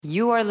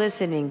You are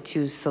listening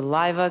to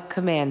Saliva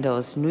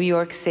Commandos, New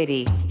York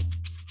City.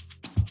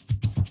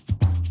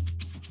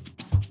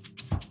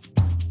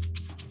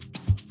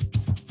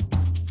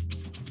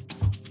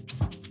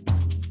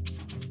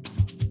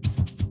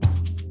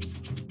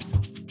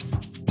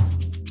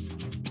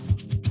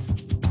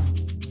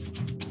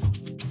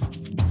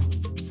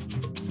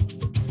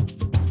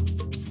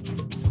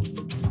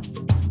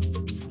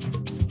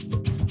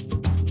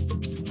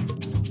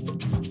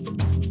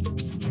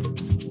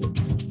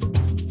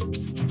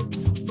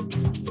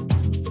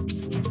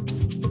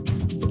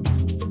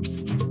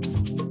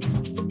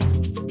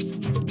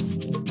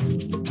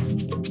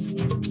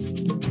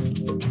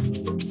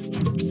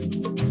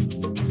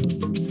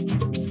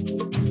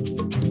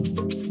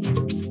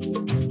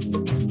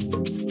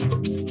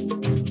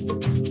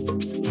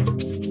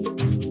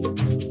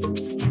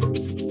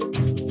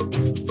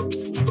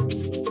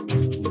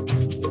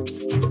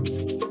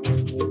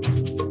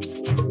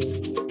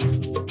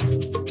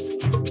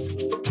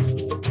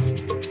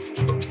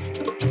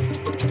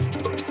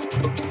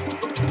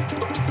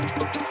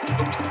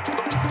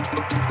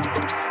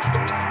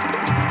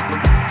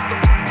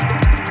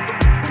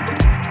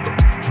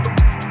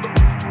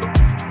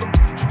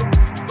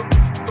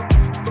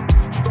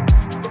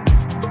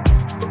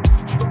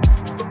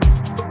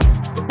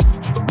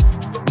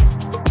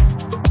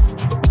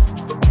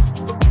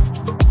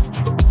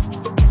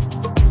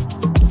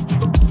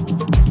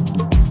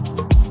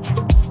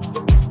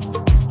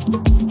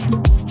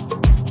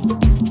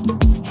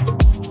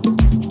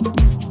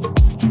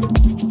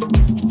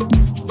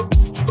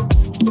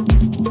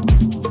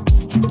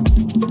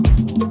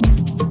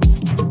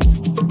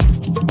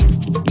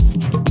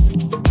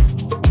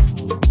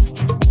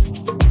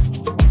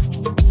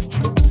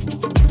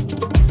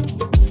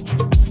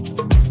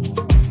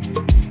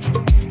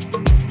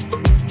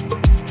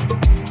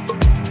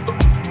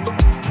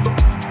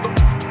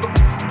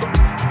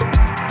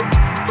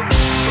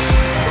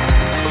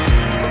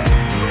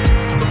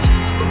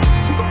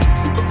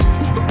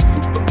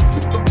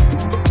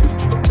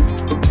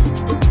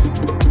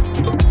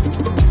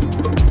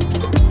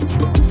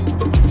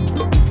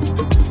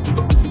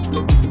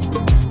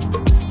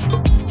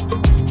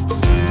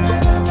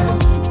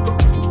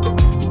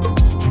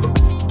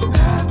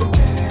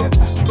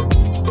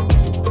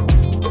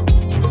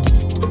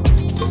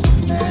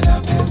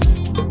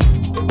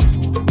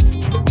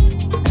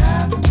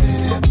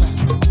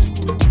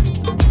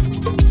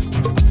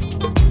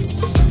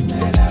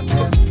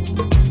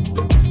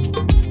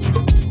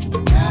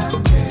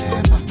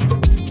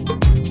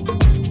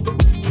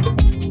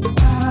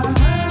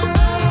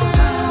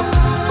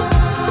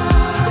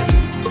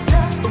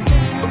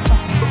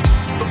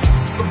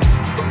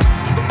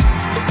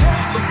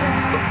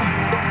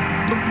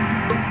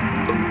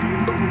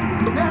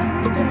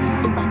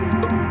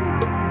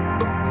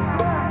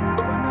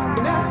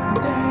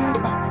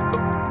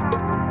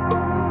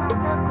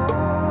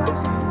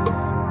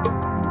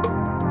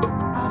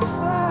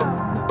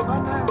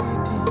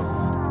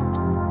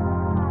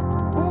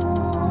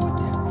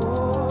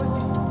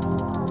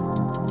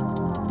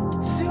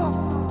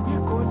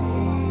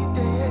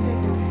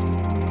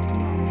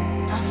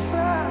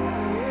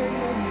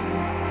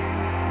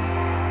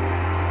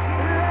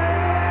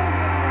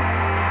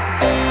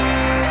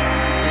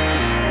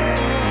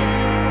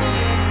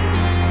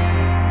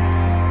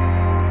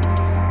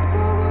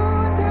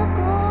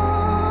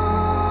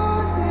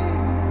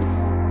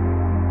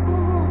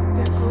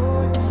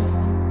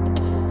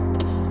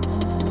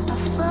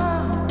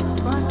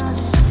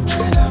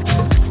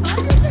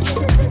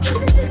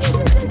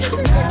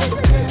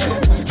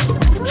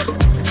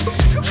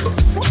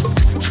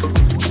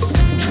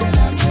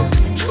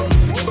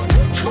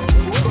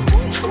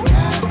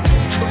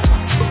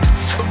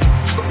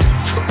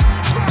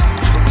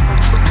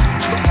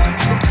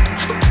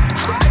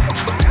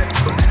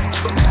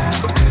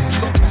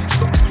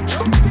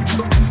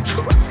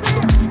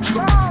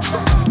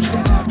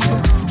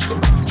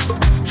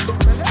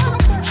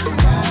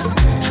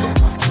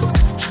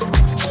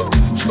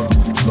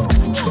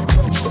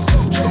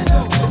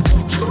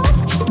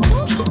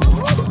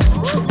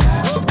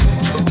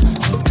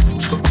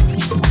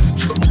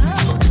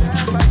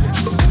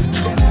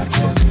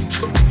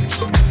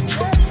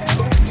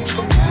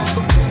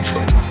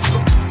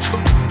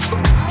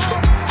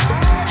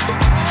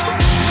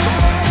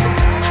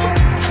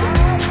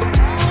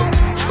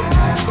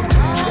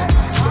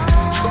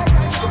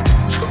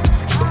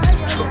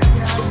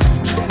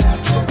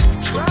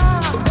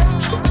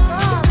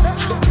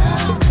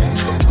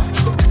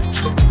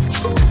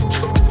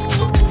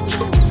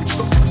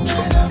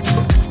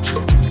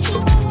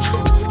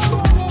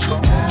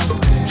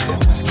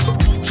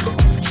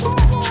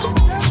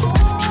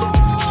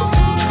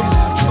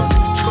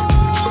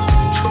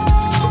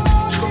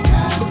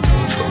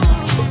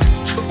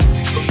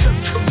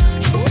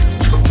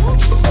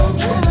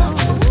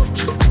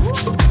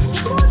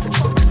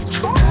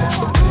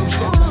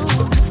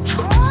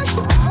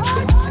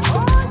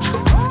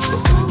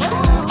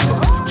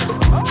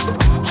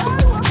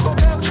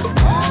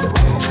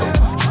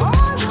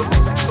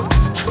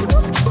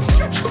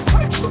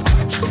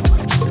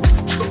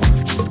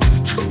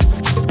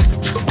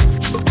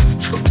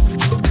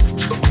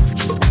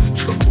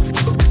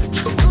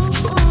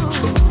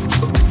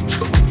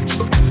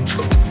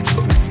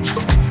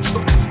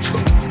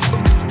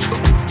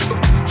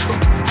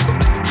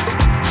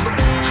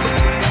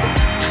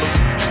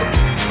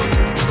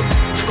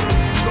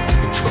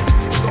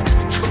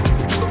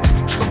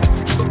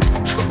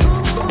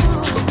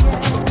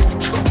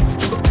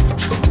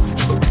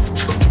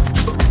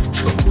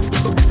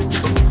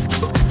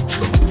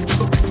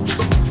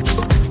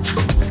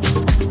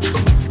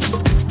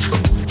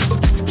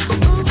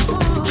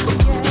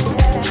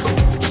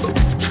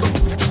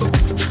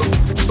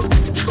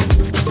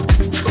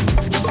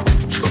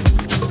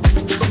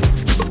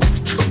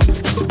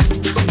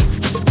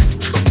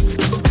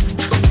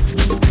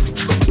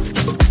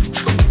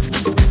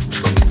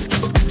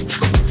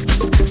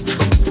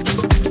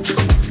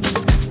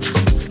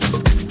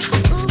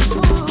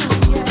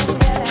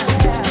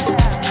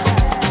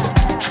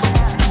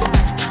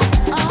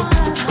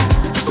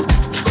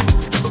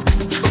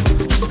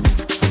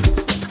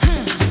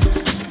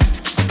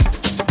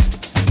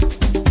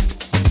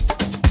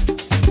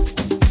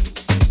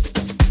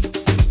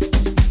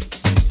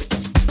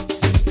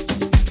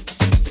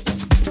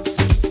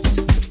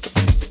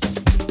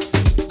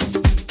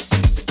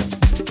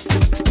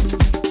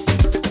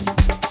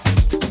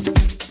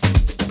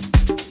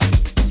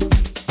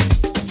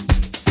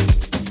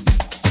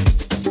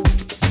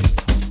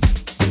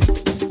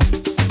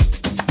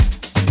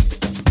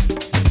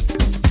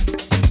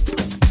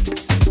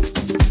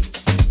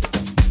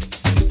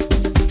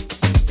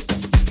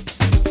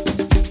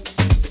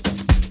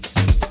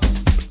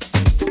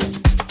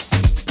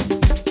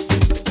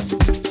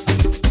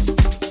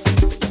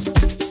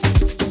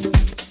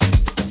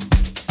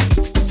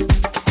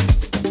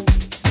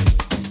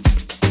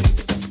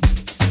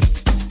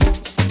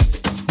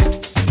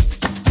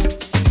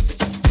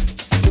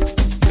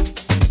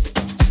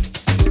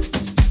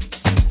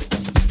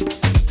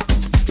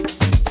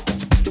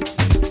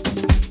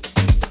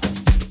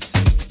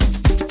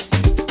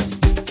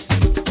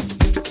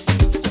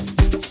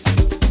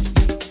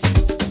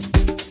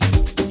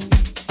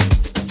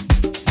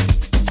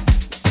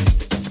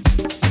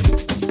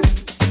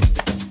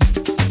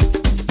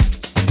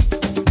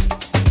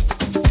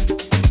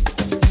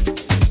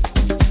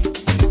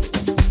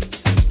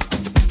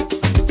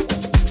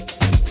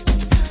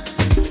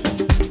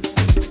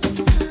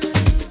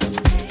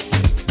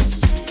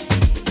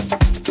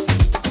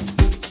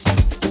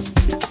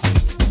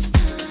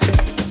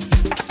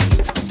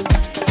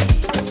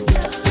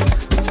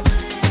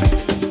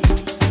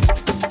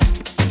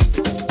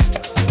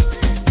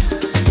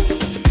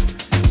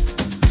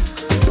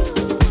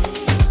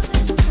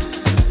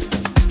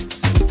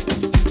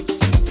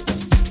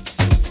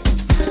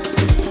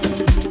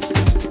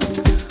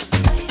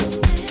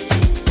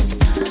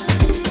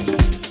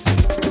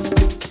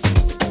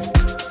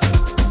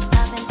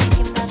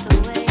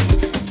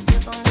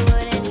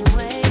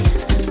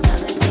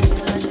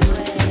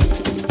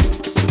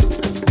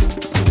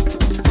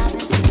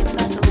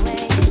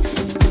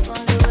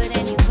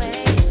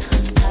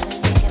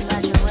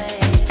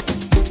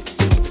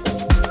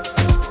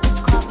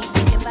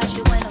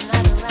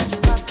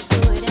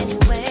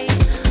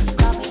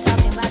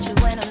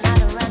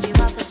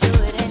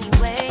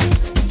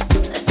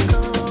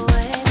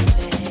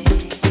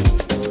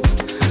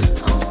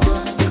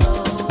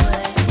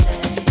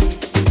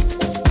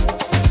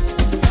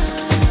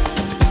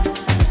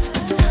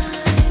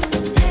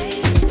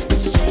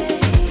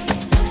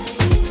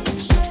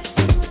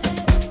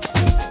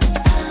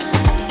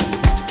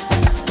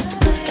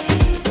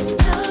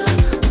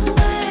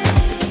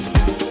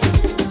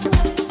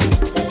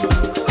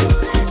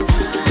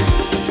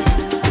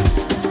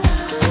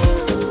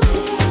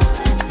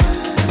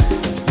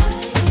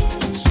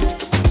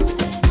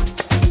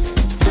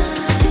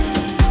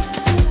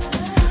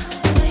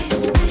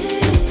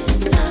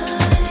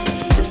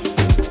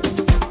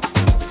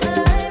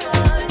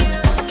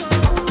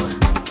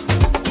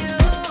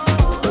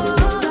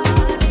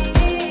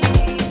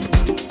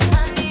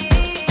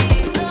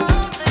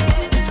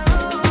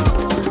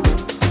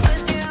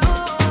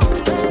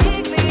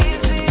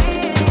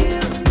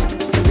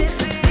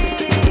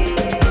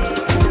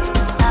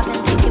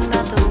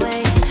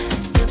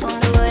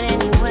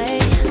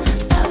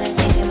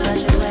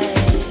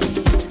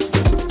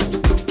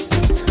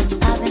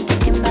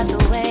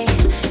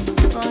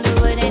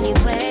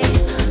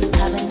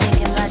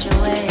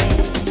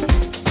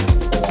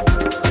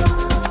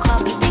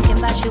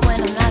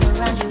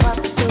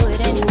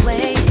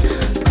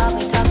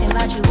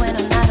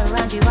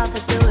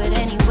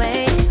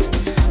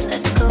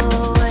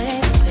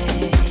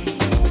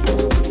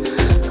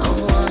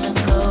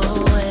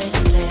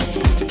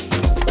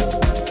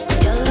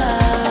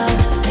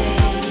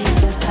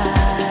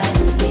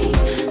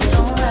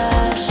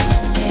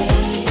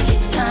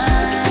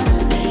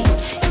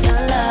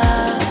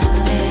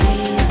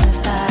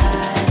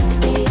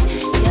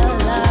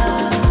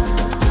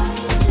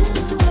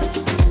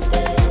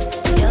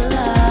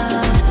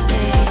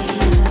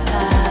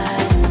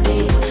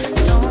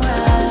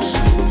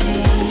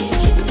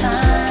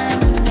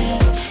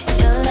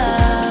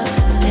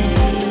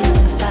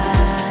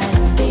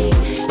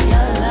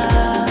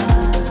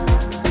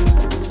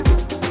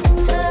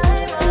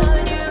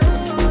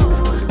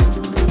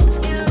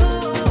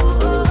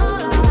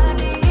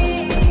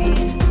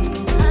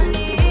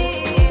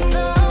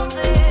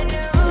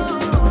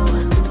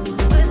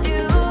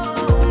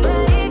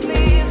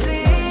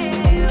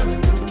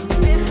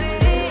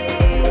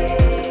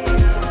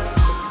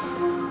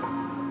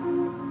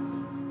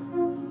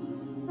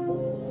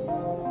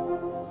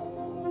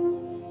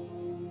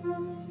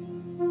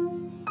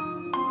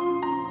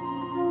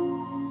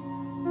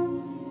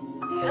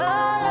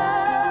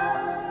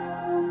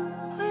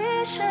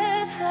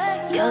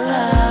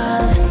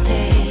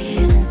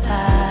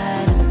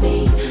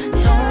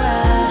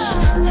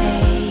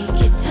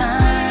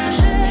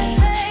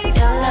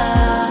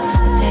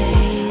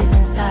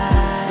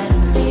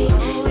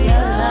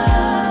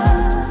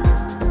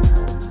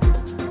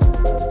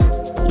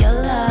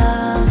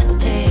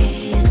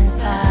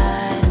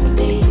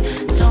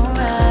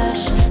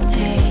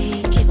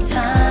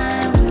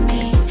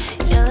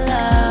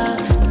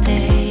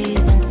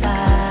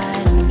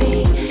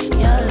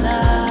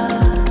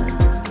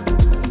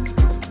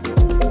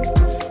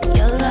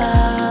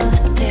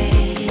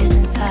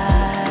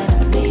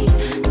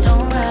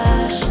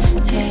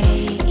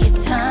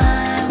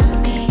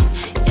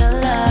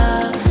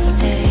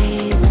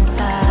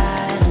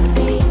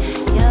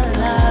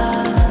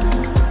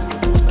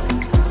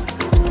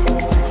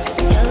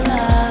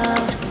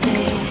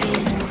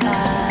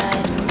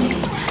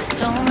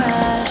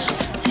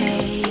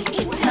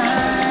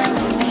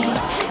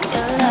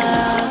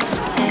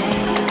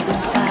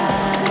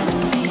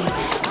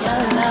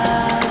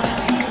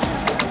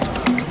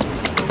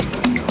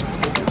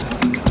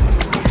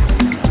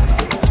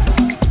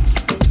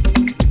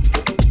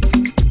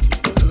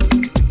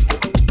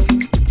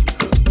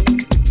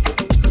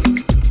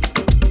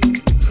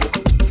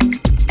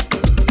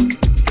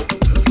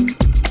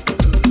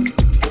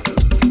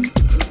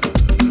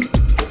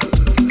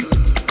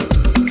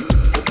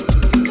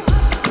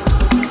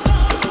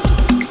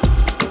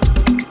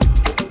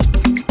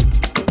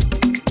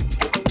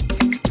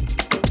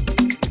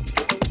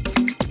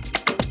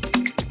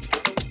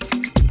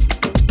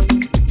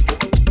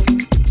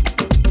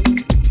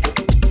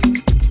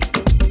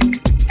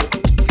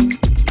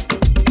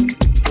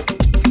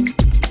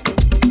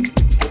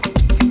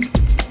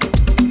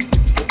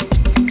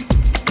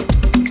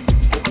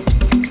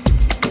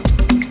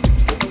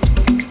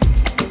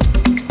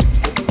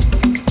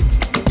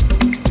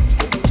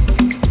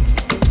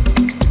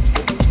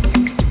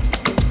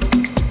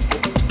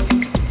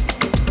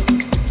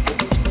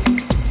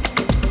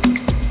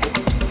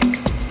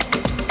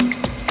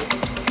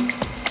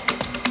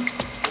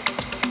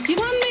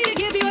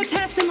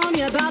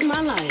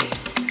 my life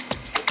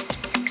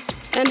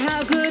and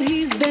how good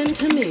he's been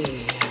to me.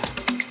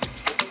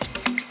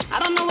 I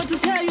don't know what to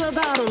tell you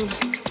about him.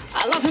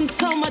 I love him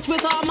so much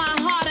with all my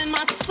heart and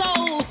my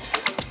soul.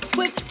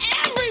 With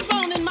every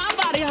bone in my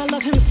body, I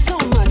love him so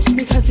much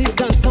because he's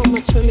done so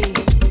much for me.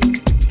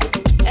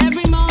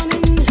 Every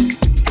morning,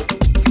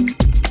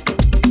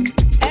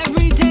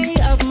 every day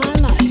of my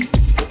life,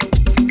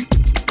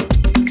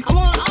 I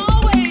won't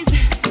always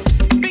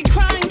be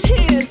crying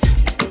tears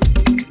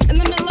in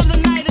the middle of the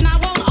night, and I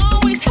won't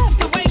always have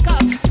to wake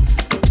up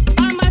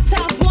by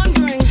myself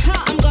wondering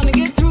how I'm gonna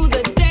get through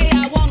the day.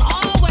 I won't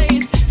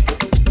always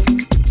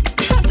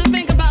have to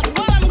think about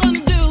what I'm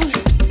gonna do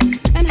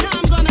and how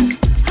I'm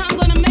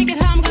gonna make it,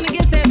 how I'm gonna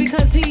get there,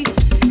 because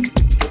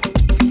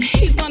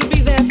he's gonna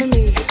be there for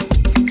me.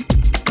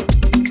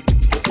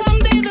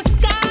 Someday the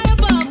sky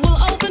above will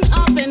open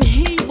up and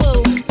he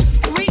will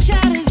reach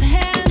out his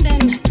hand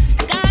and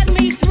guide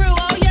me through.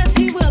 Oh yes,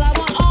 he will. I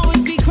won't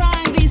always be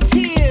crying these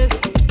tears.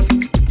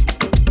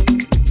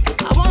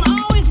 I won't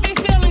always be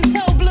feeling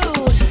so blue.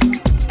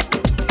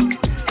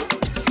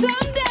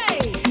 Someday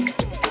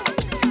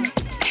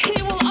he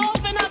will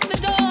open up the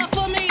door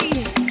for me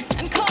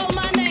and call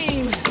my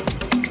name.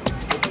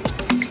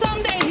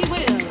 Someday he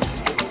will.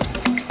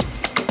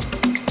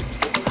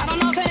 I don't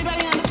know if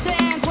anybody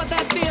understands what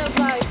that feels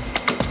like.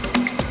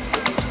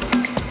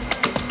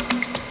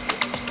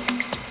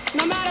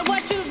 No matter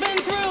what you've been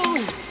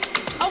through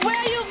or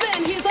where you've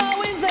been, he's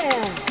always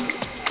there.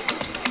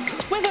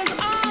 With his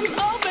arms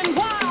open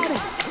wide,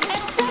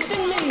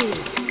 accepting me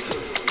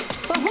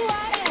for who I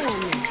am.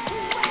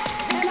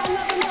 And I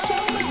love him so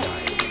much.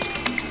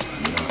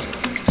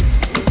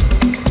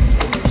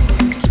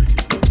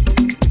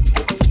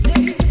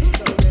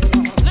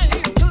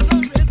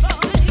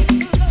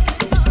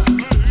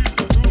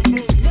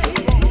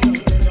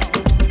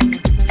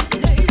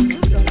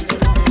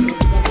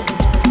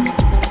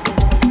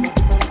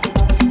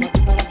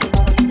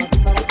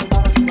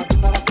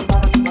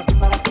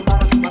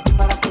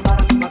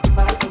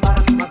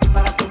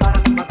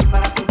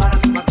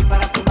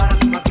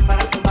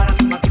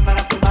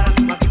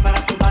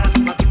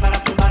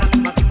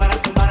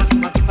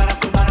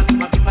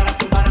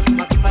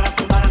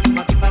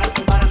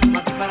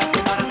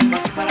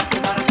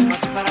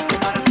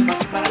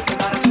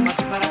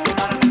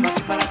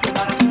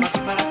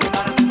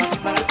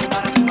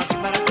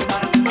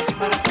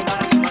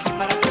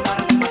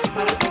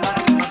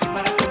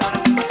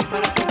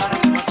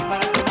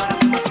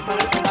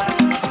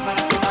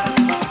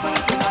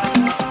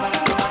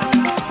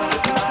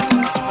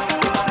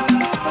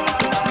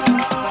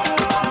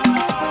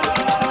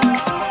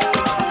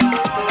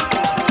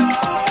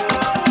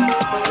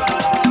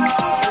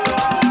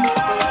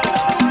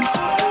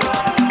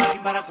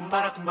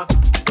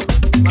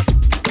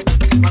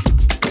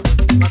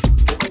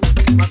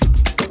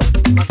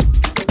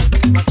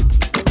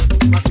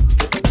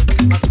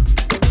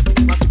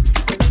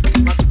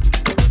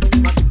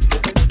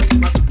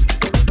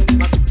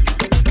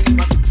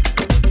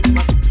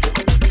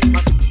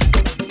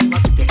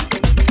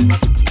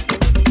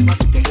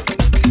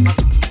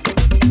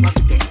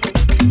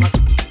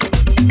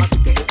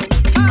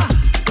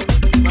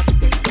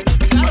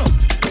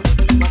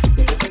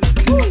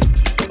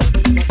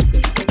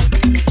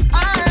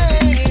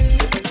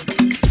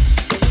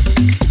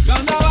 Yo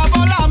andaba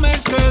por la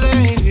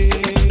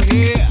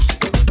Mercedes,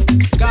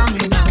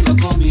 caminando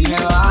con mi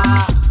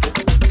jeva.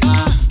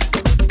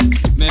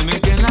 Me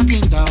metí en la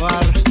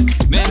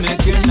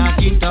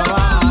quinta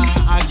bar,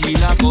 allí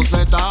la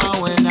cosa estaba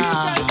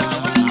buena.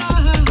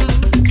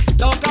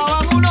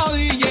 Tocaban unos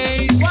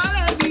DJs,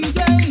 ¿cuáles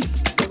DJs?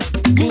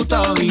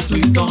 Gustavito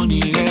y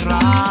Tony Guerra,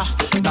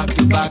 back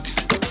to back.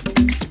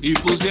 Y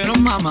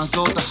pusieron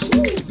mamazota,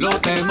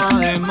 los temas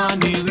de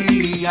Manny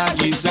B,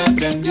 allí se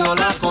prendió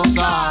la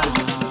cosa.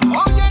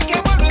 Oye,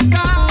 qué bueno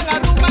está la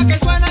rumba que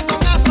suena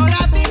con Afro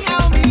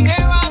Latina. Mi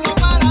jeva no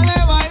para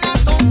de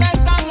bailar, ¿dónde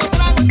están los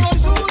tragos? Estoy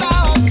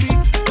sudado, sí.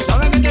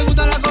 ¿Sabes que te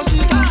gusta la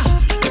cosita?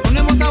 Le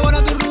ponemos sabor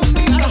a tu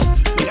rumbita.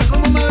 Mira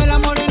cómo me ve la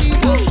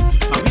morenita.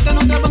 Mamita,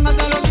 no te pongas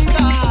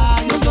celosita.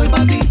 Yo soy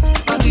pa'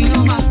 ti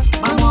nomás.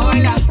 Vamos a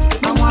bailar,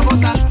 vamos a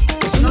gozar.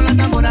 Que suena la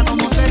tambora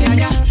como Celia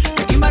ya.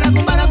 Quimbara,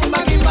 cumbara,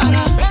 cumba,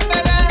 quimbara. Ven,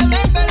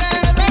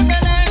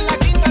 la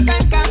quinta está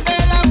en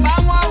candela.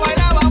 Vamos a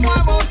bailar, vamos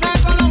a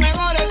gozar con los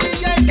mejores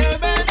DJs de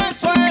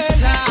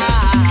Venezuela.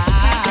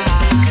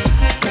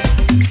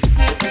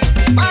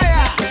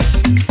 Vaya.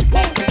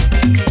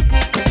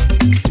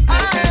 Ay.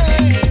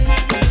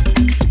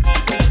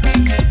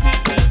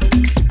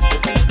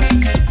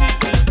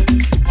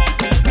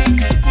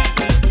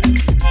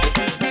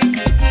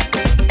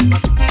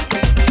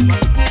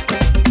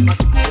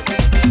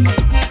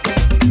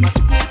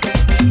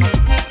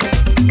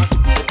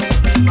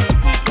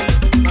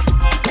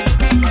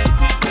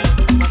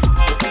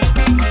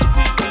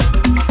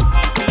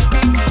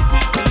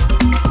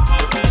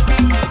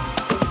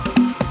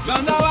 Yo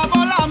andaba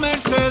por la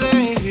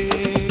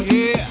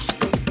Mercedes,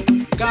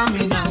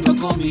 caminando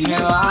con mi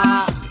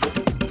jeva.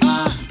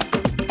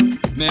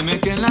 Me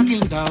metí en la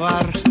quinta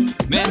bar,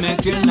 Me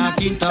metí en la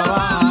quinta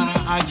barra,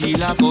 allí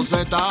la cosa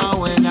está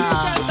buena.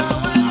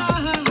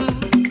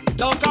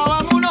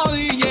 Tocaban unos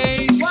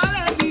DJs. ¿Cuál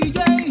es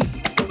DJ?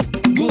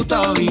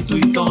 Gustavito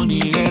y Tony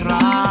Guerra,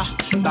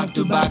 back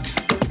to back.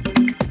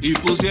 Y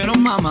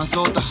pusieron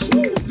mamazota,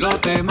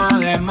 los temas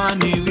de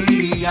Manny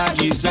B.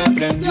 Allí se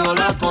prendió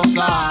la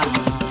cosa.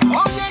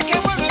 Oye, qué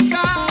bueno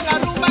está la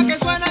rumba que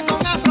suena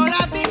con Afro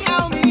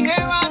Latina. Mi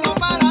jeva no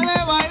para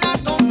de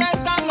bailar. ¿Dónde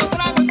están los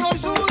tragos? Estoy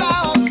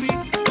sudado, sí.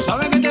 ¿Tú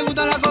sabes que te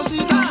gusta la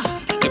cosita?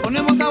 Le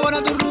ponemos sabor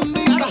a tu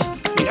rumbita.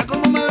 Mira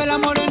cómo me ve la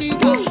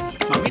morenita.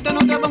 Mamita,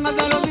 no te pongas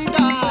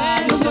celosita.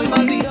 Yo soy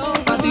pa'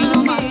 ti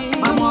nomás.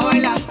 Vamos a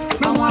bailar,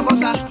 vamos a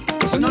gozar.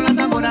 Que suena la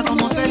tambora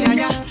como Celia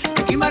ya.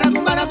 Que quimbara,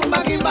 cumbara,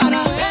 cumba,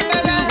 quimbara.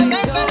 La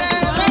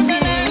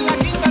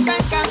quinta está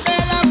en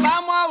candela.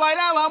 Vamos a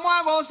bailar, vamos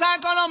a gozar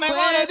con los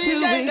mejores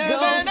DJs de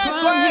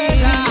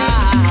Venezuela.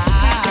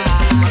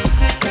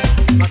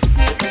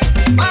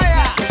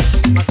 Vaya.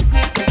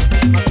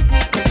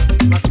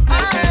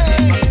 Ay.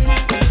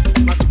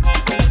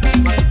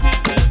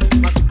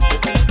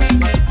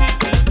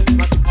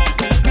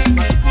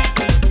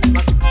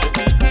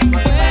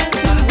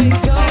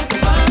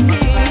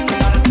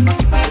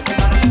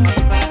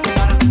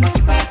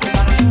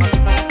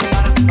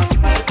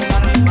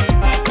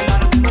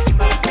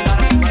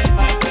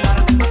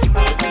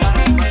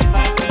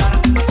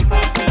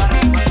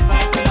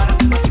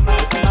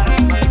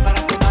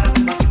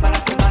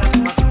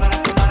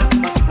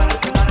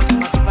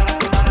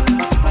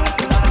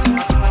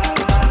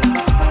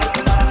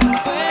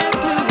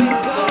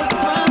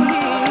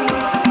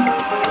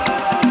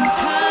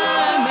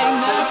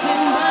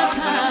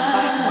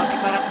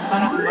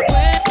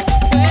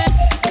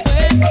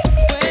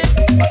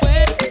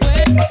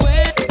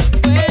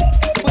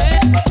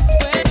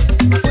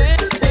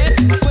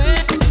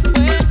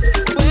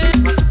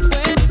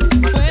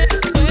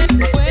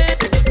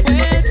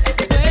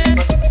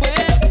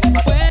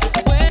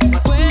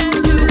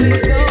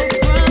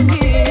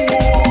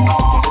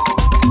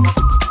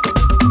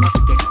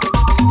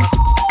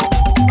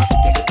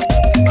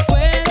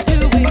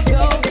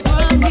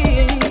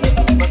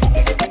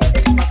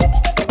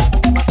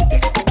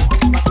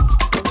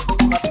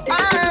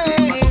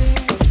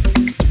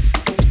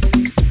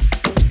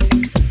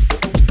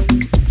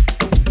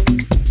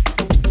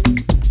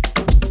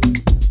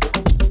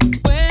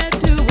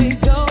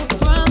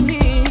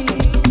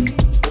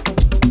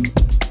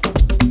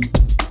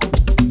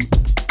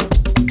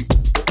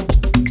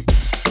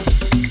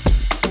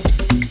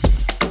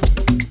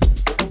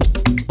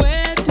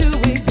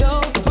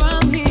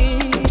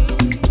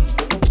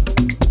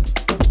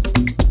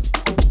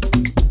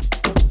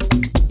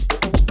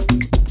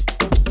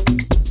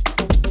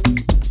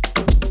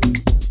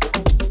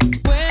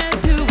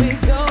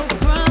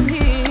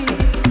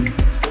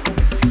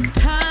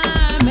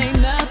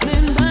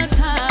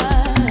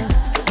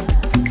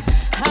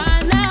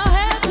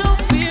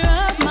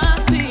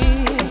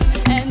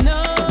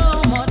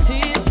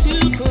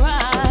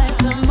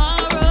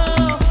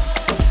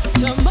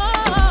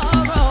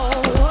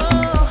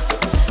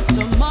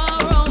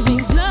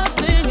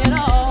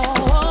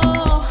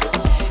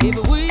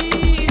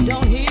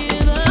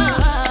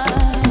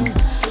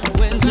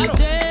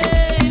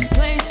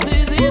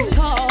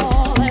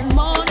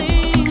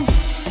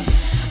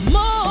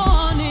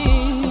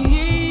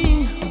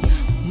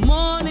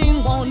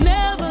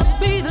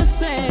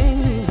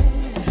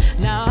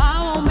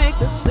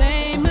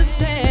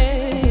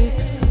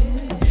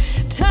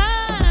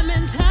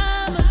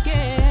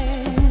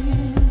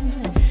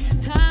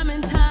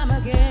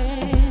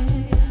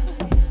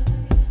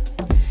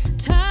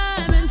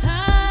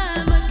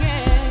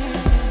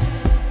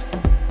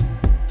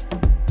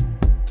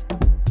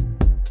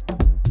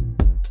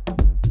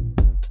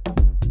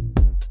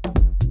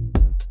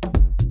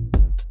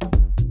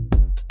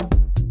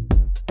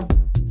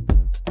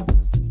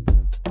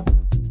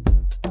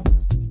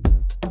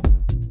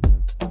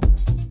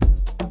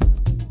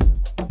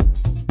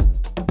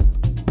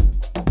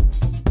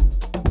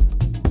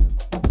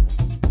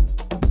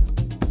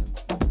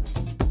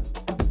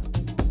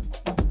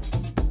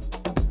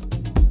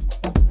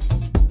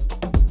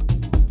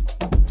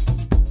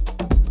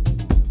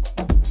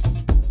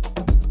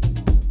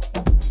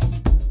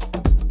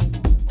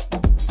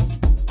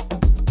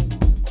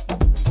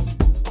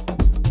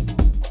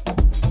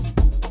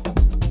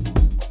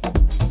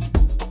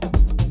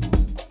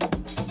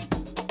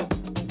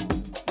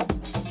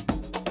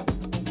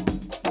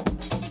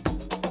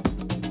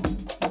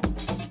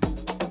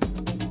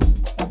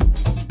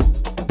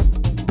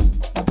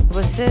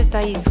 Você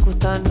está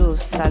escutando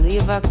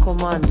Saliva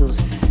Comandos.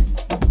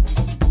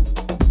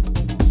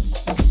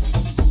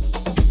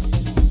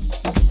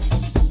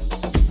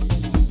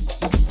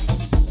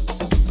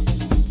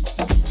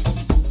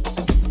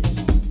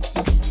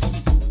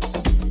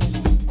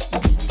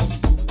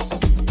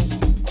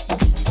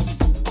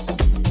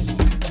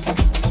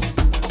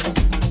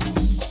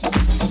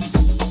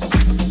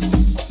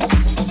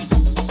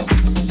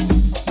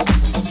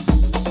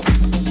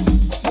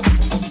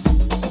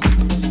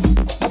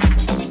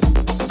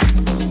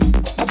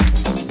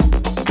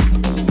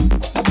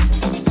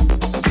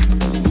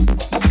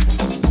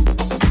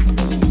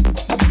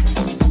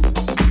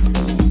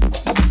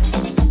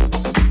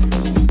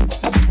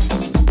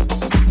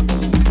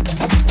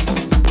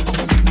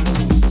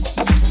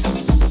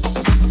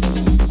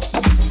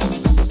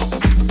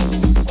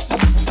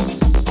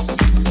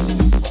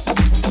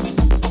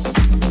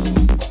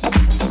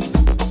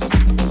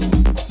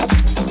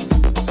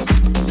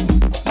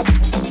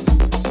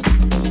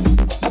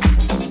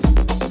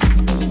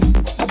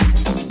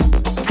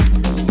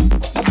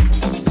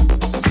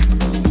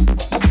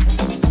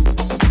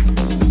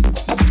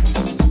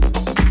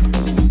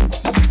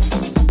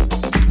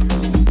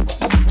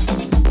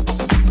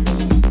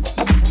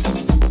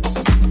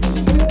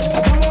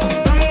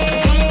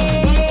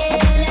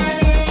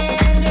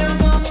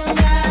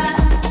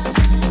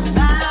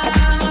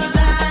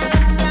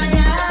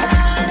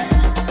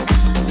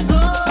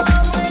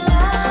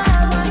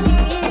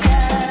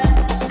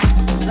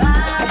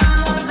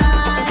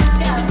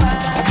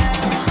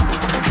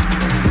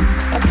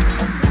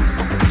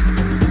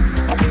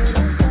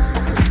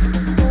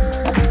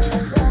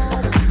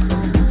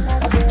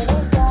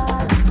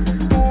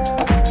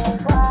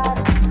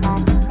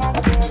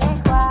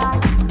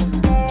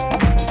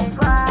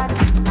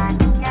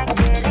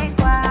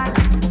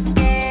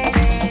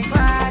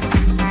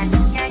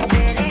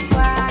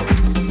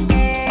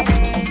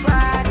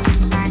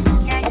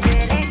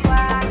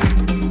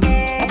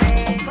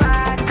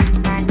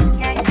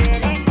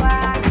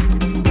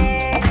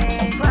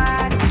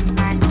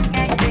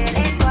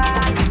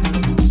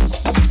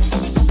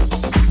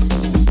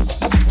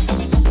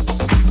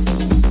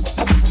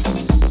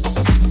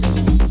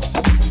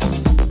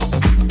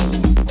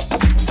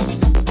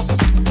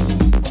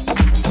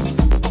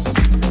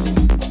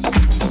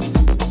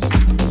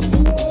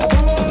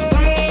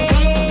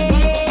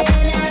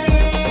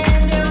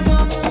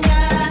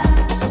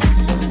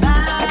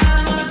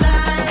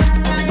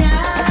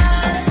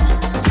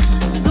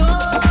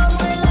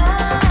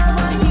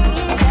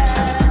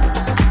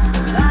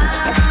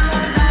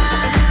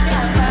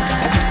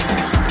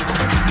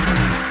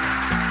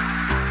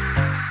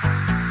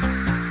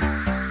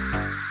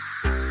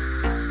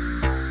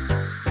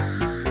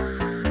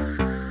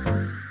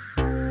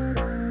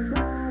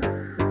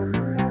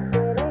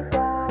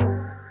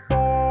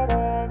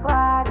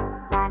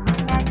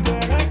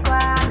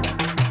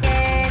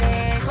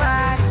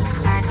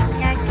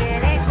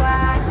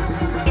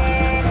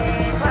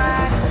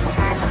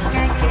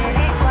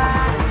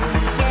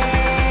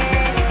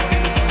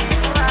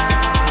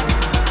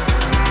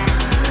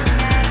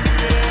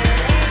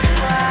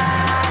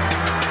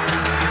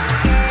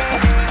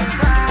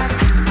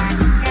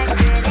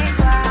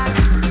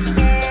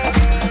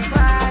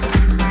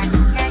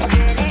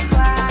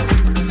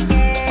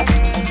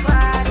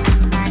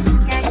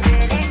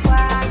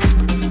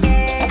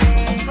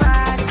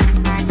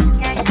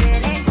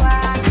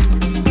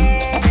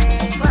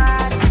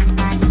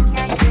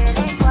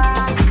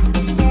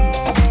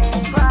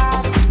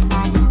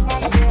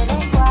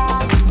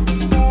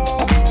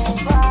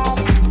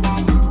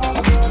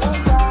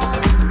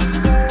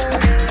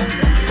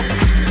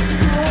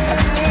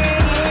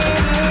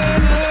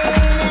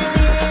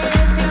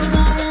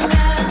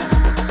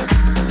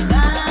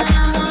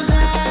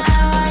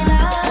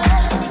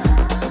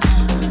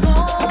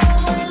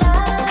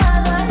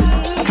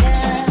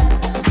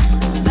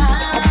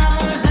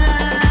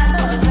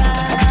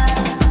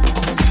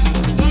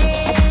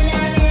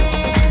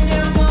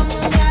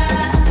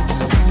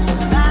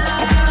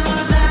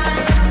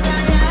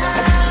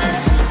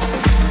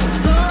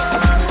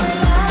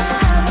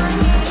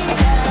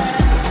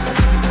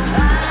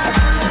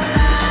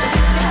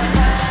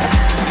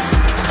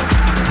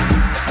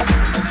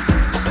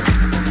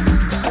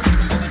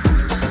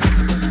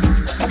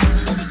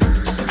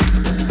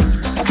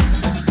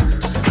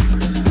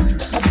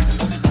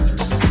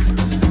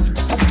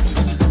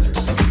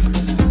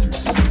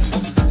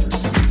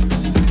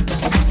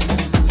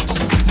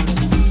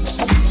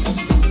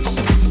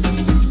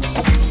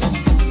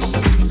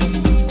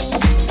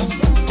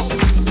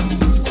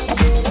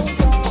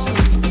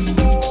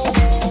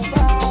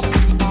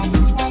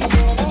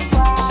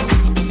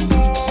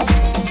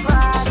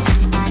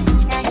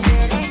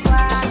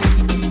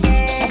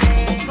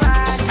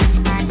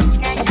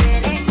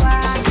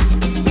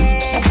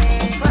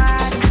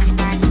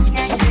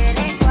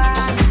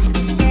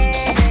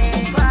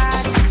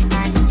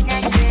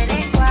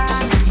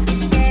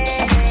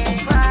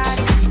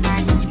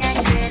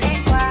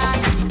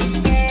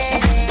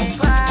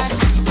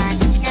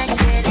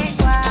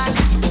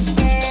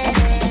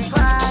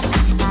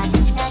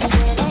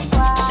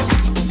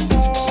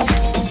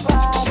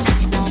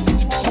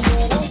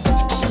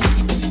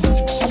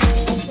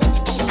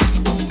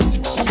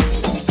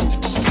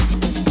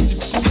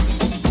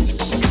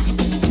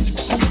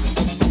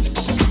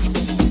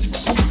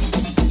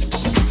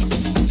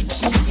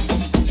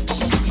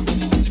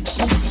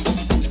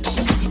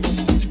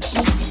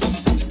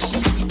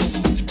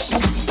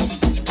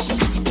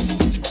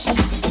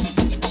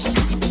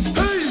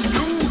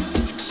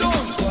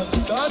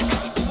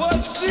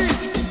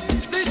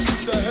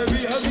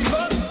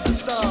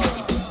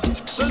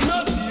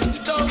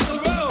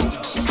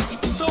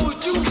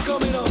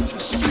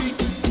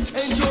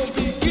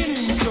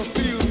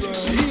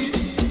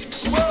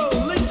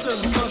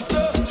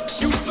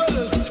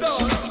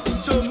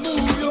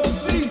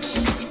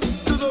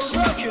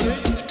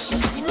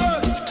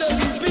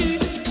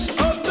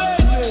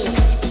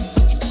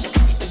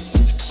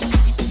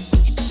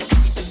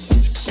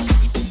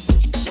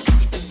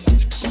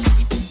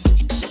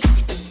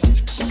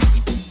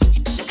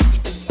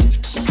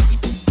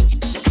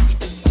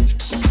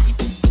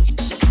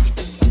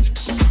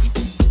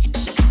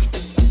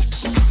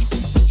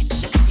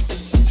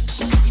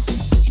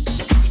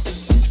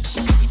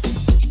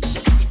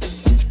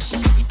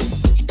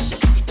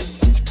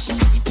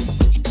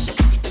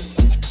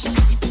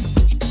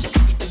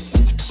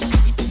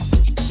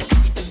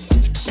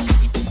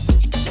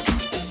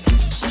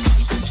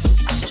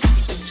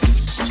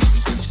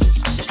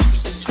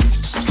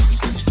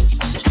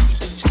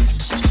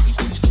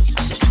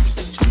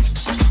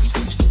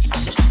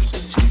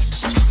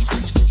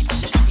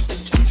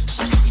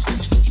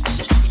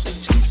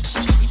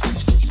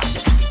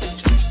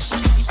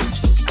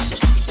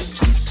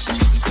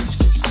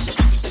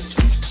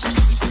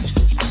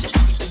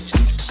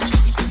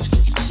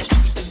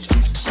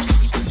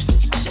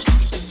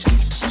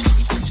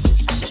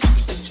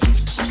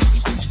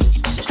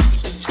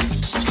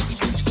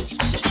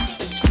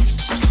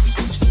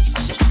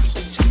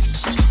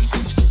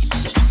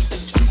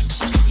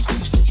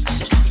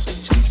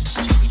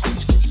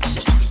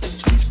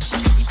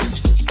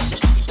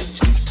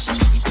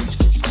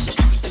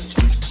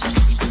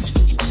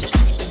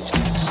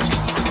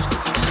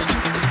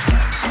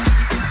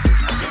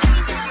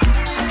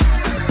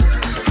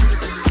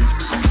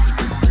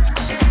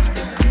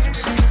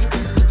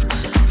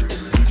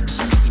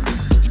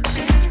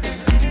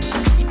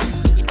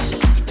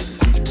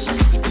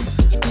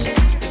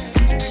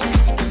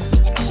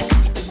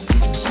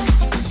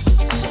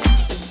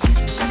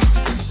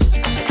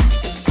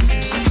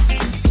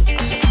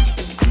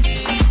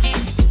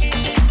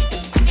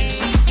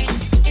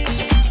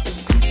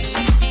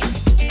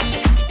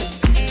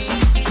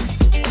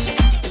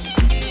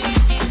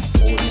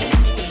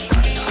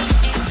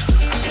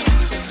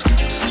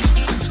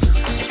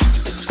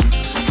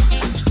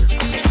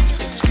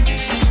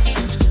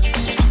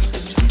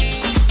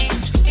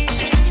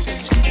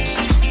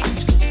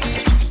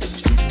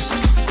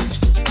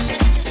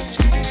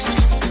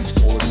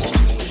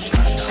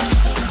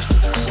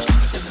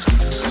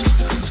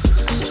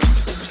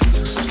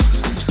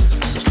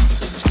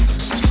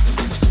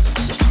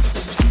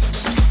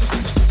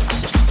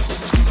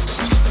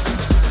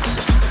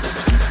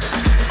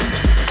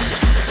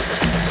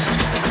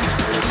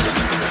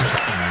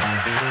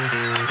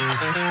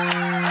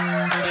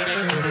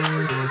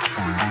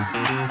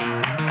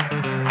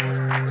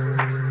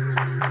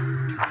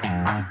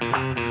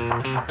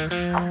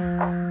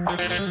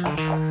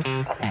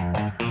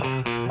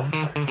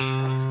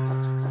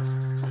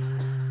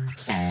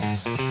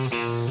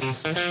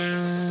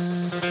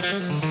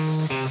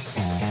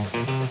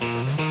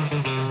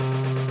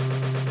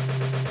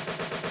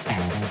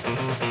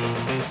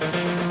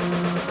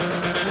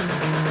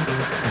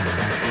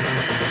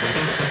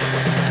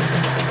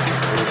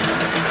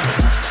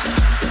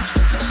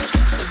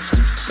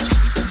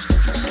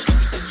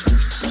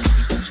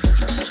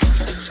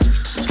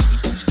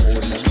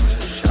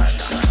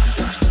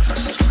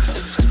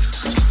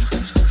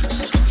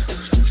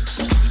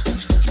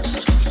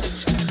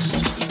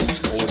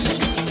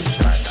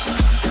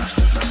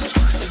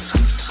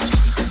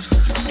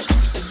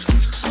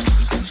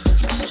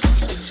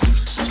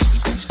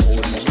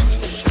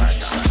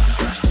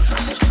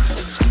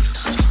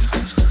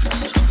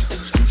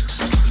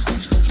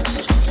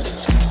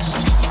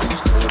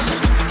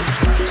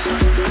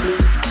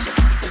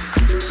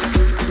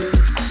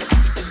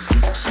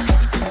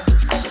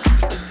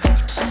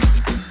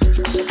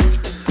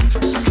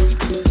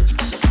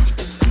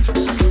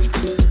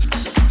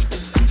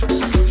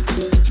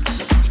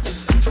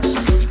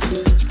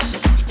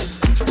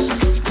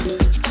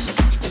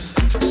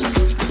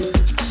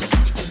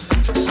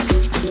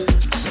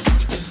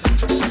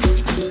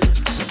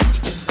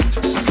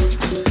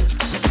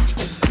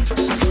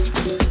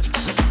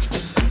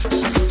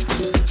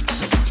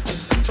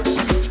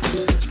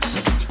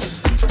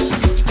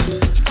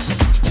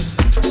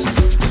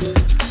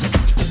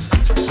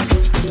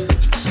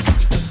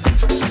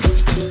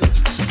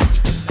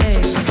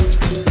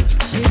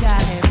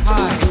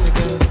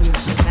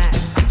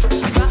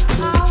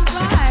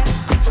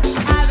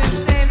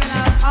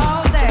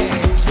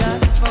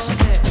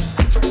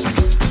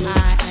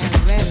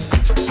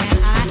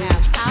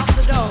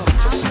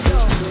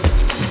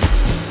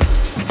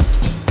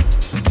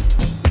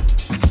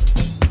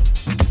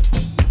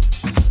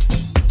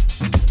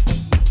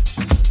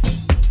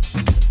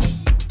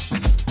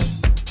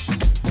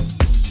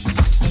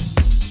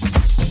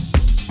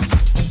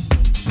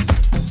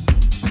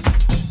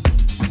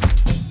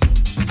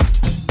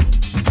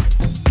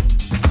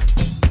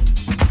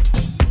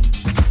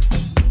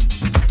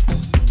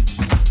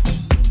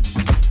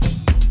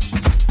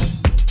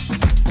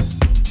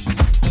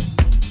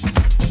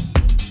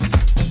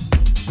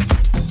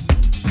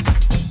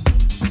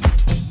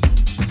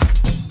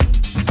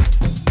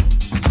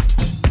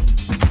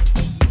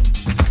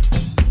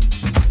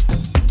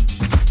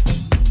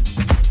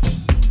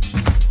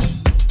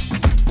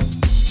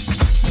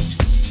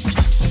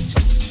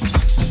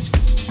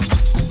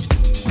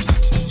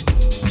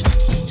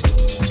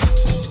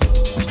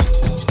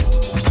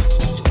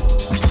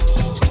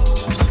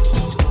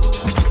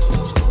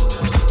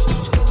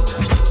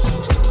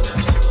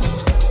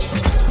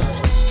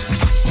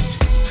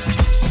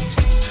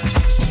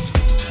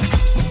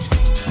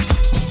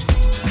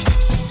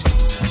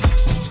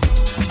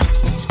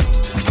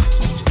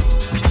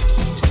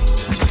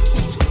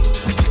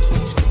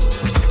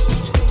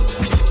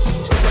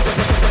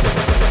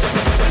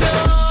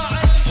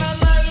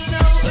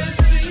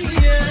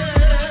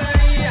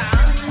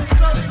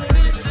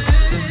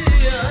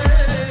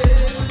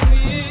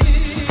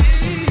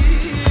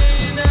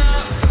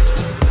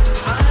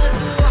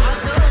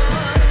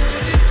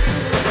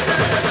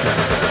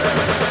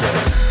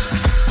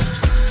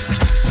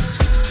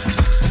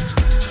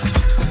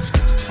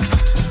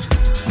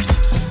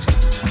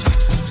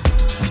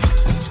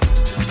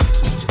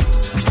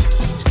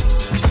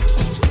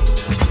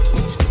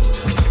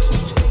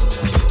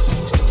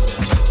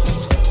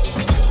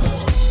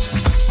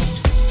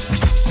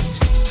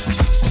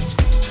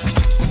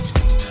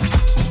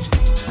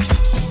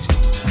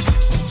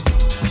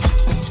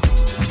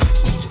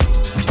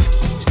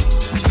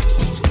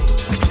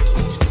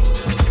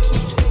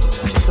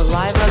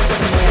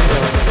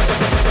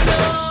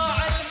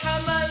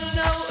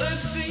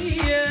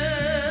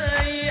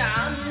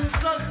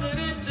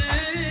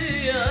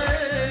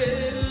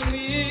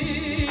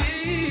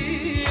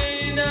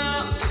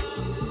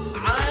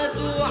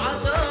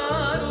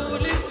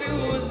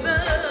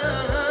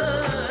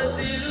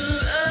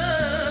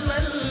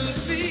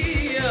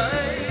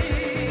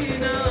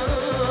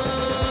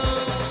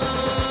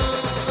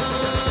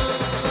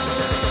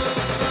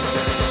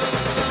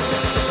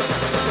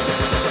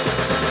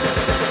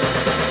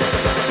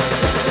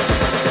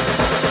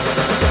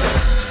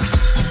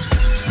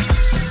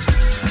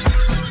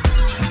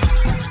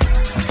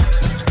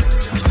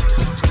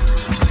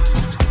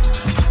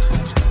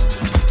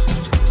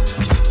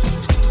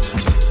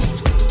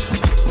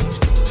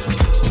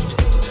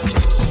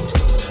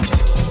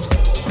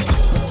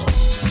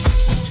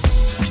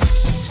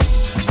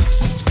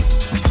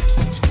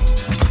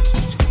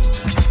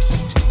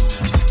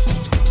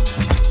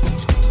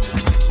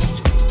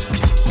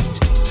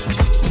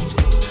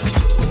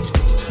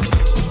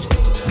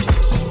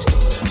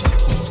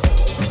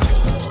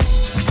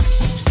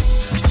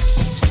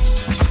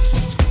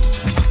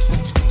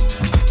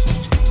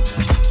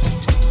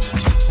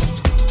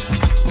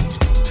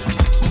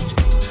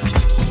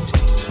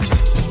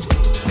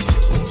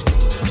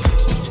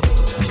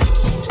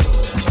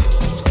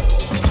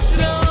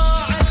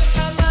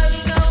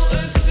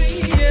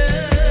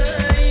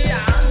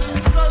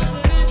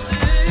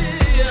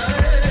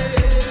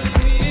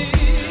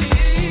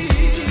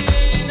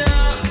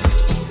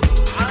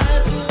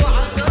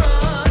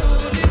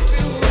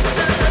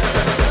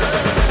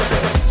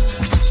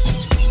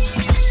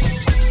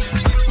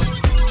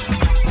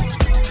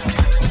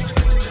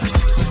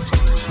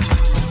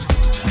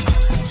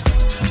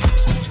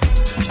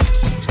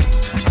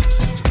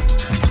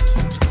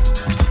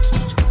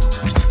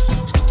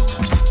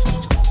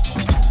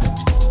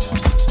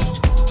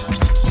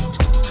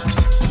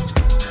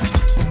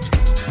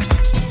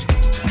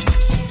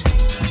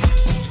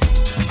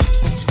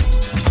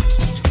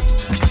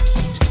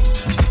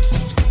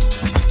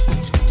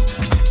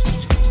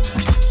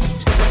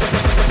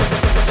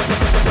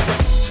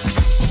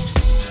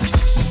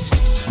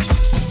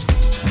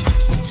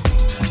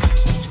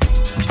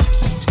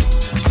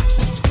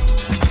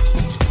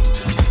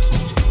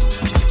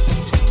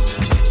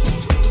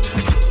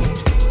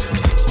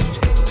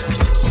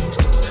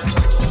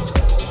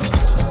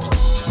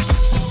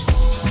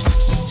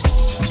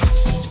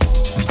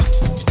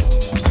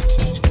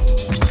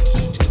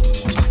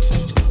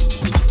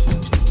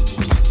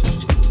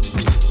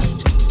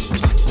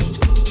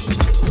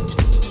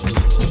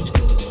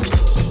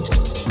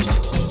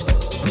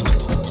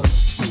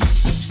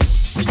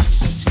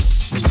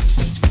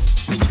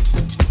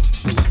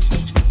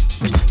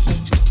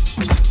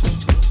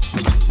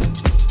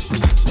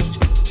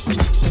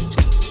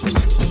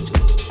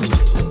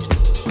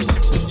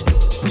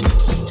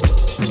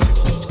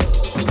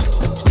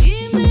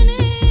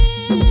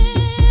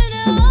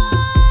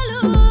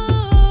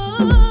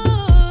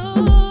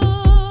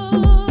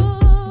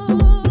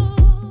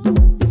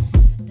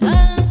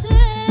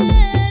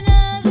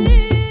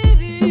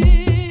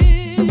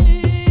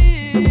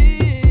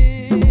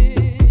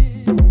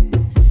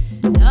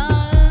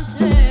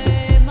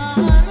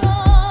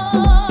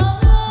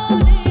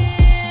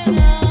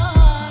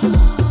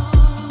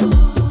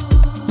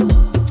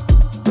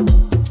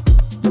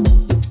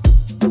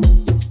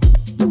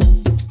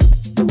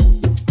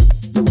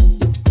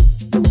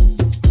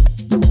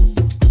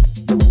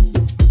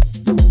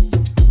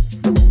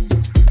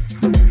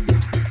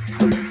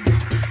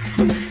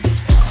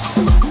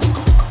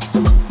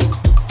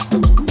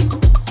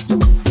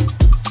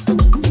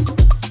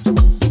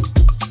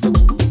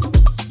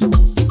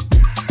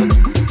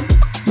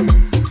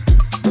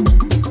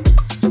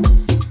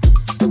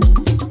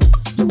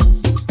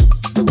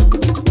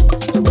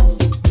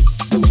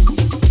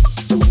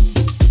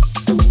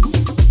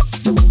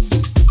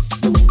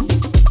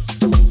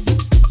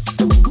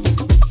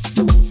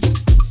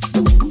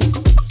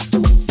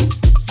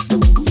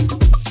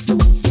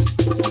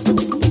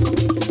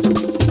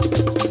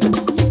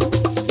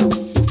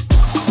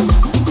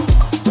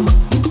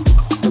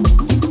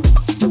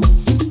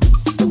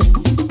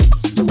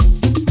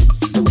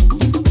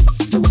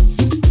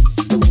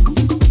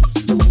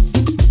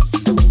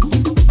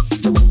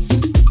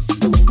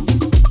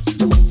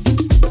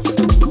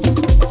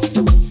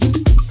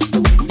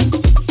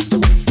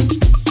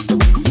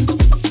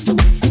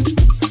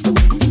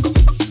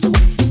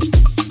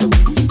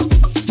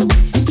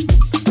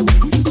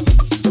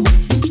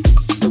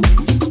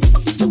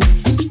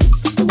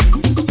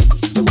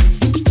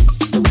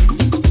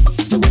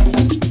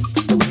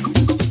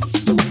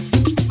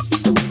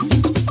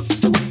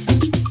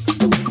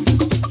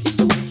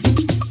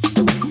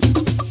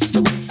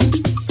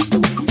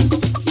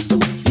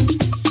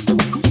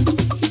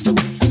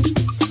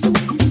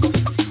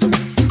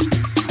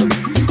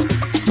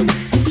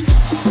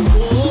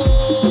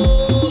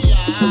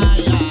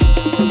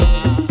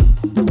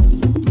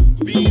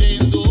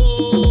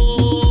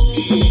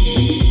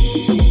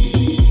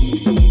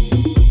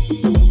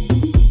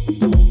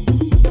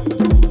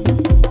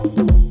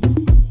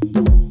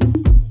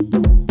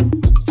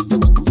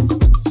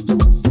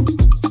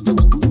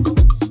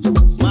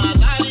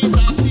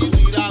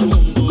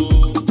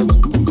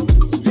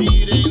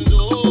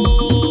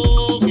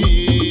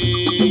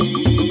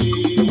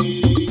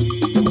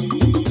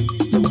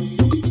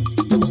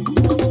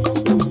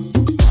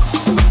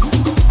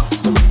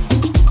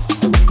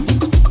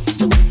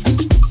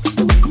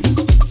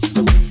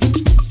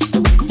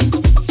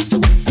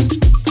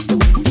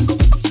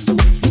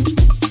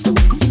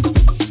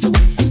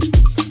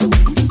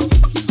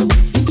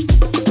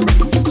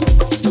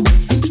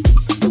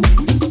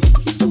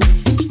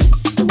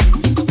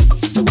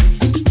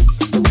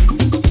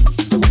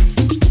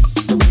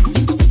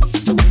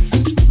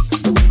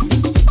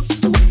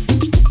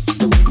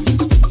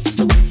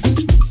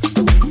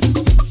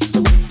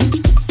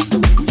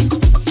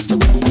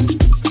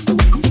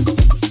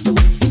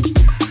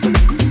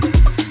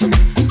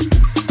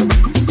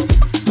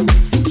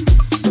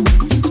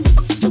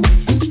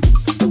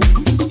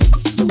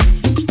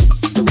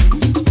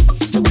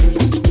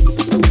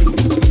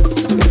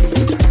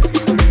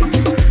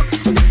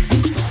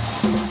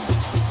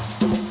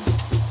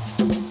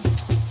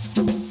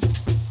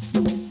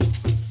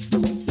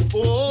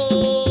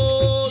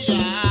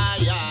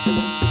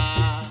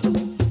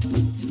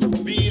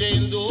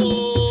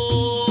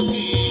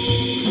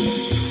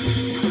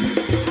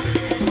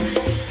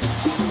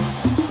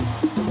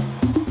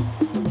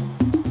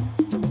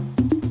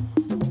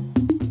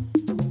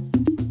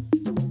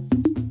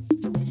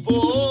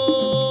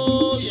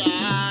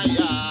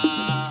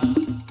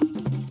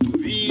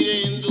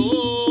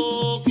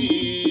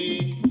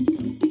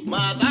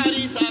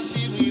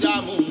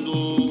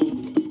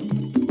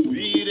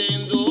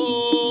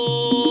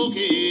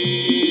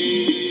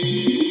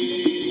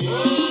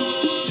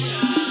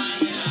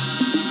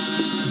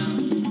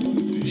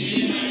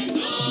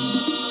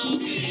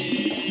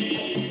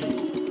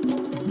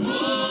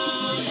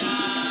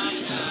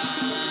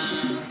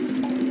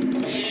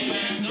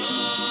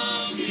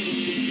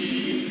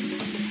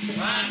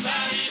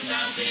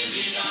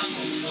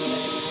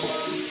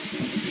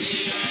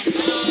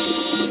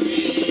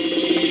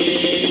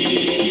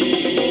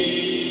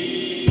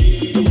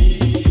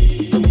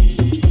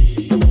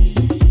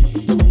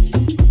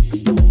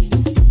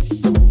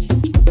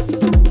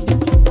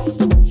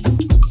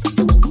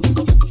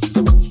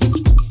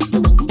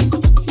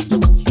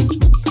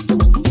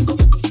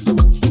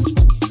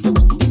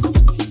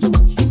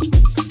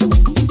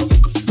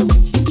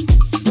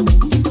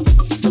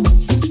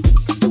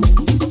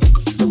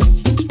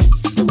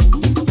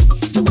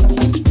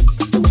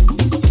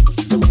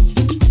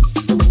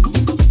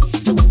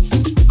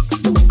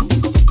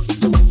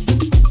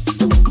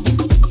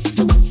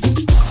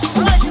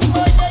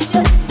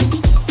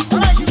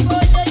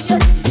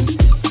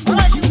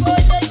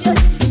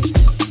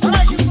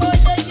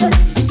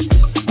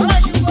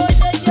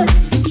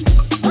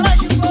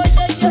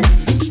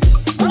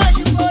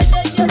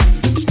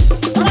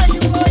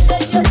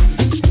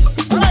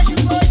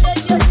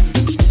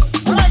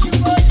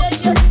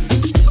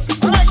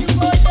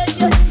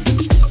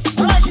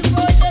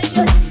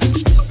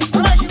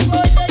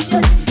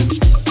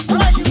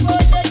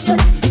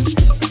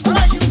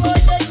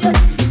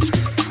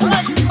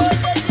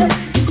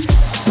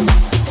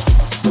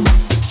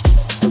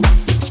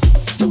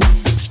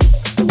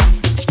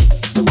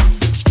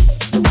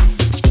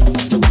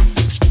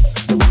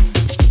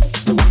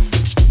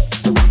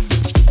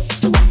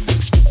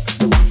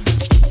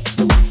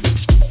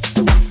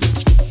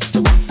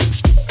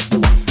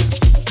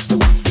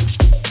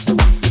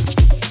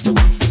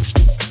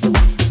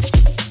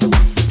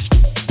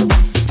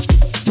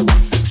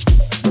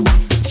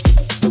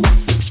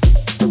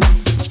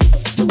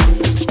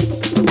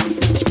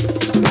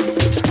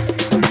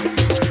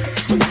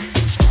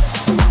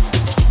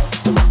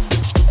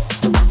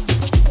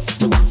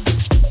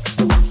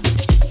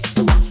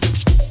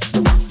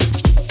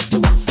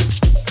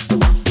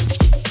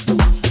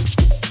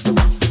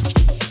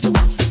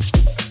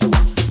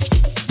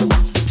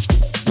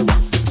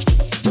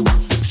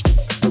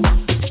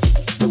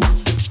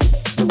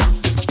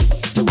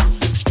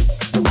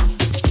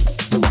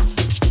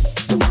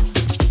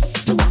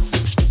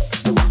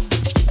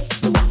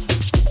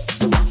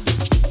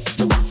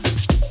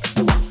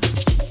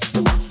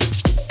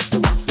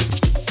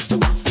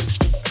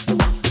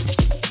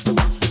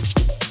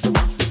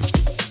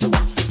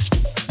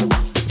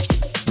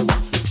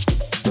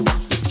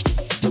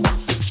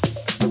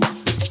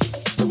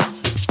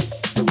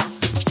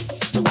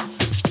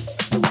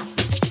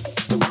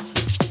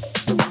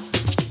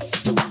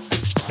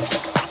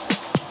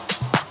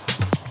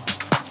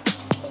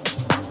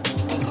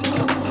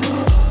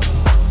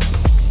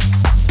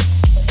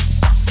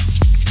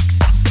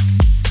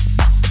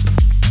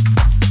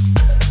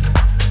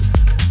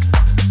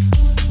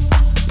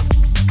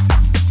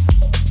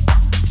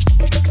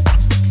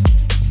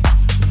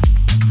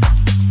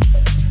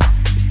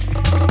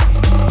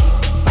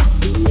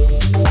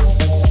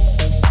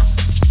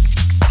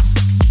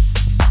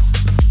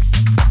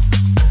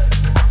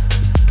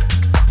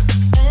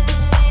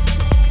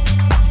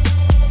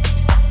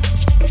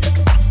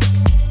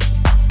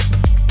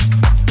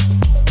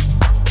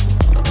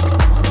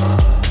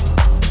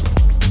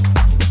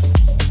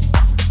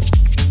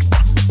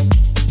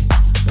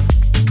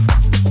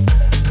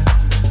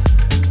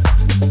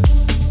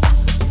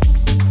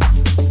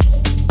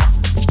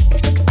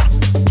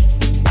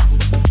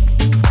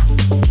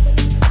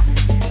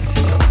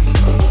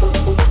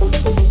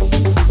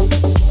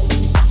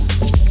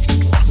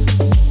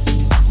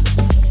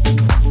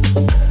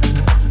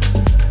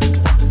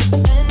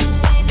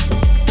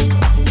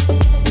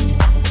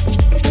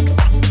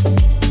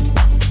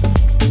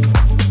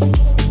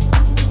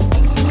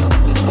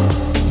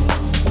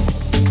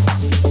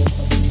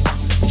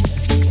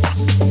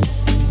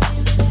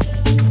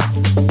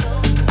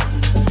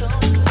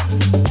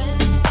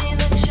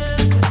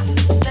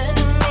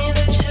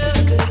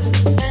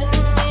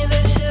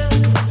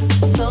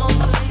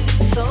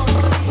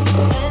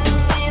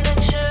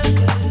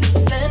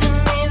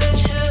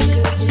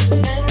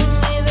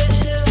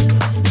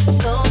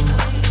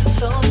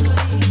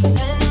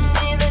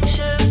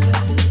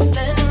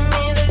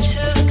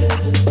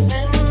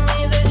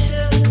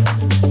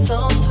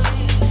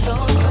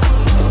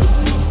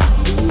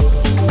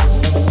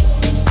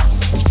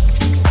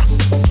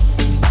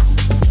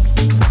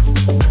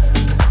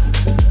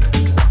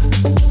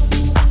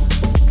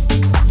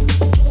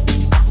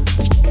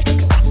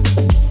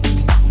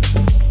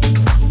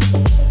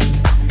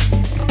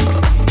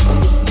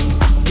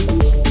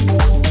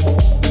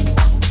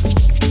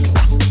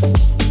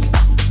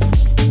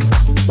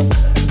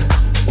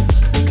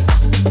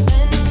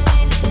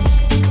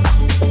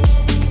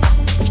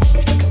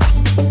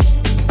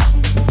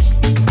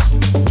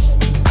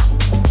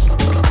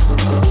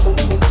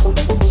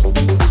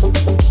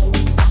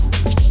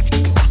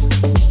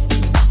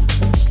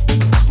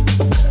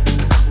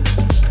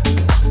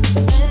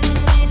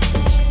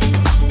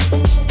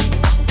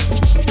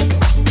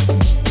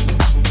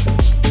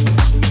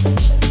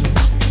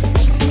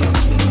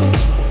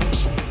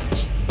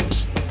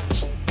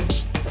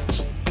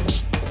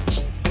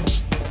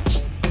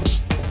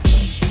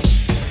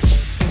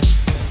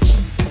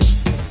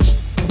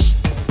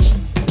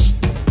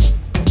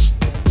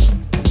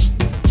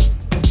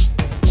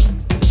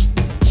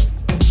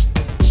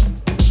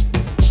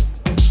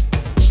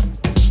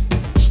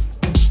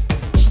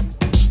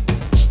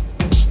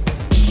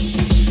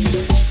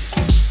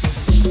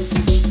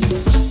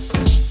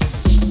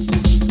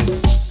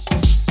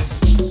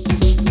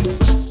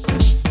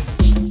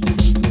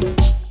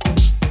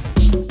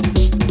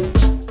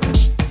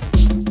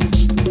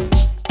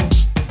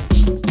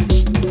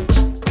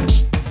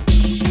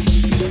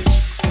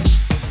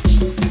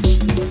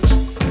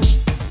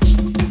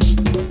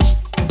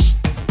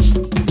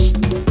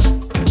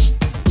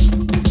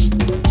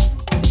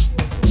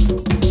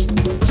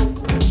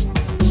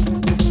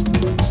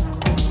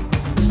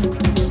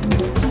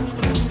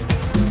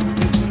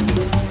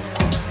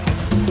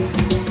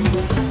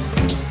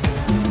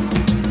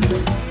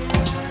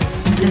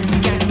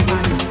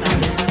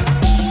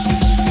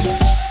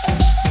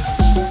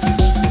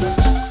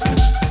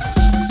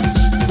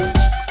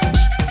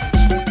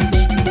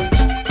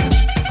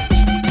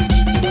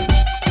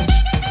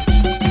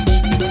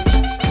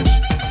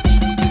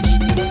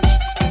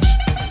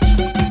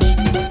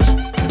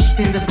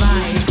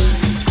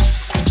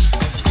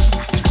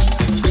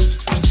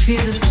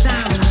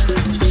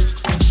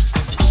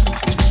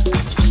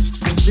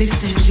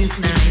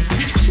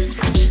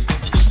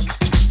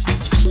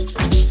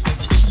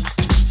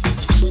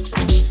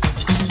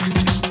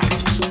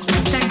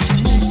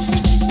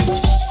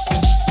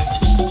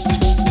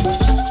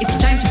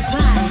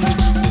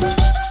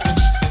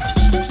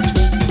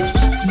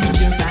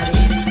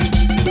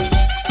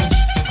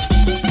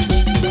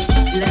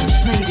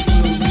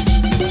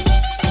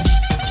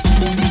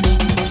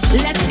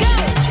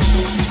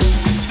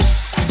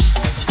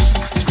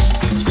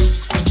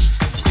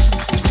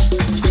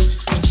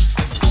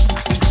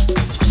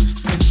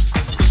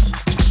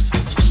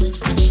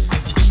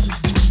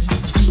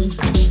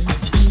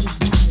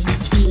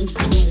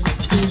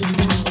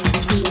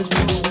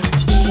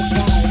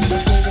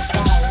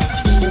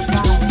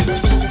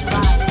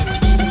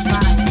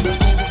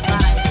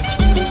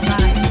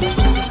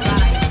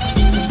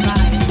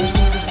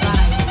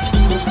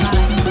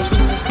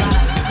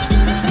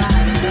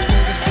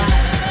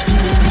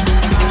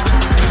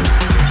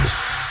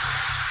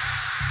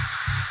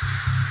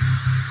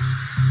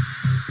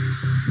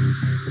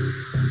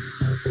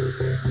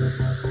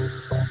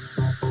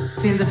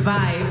 Feel the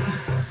vibe.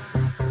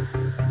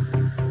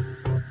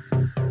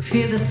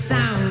 Feel the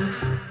sound.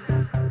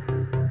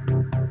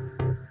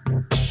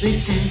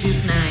 Listen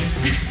this night.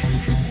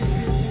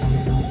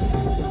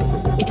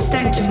 It's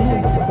time to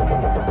move.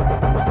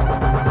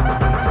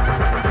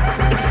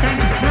 It's time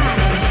to fly.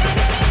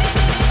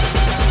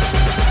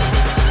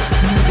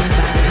 Move your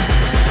body.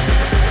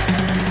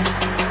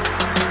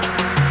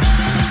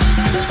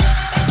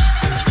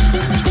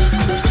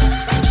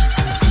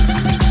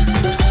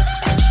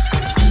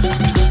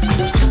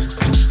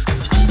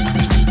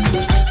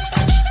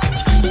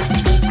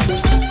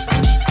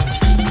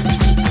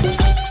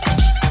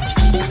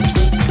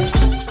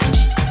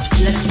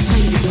 Let's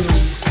play the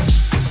groove.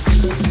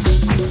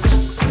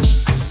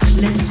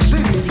 Let's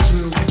burn the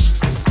groove.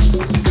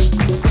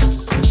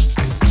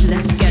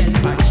 Let's get the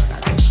party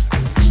started.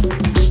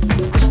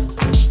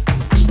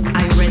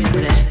 Are you ready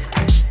for that?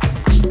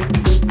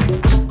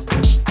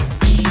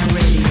 I'm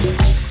ready.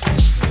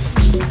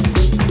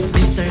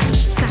 Mr.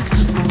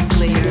 Saxophone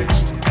player.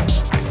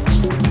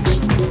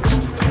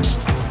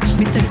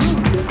 Mr.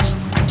 Groove.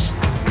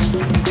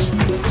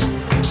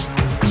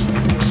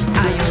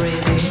 Are you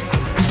ready?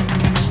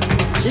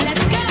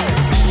 Let's go!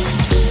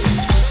 Let's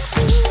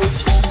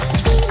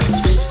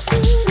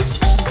go!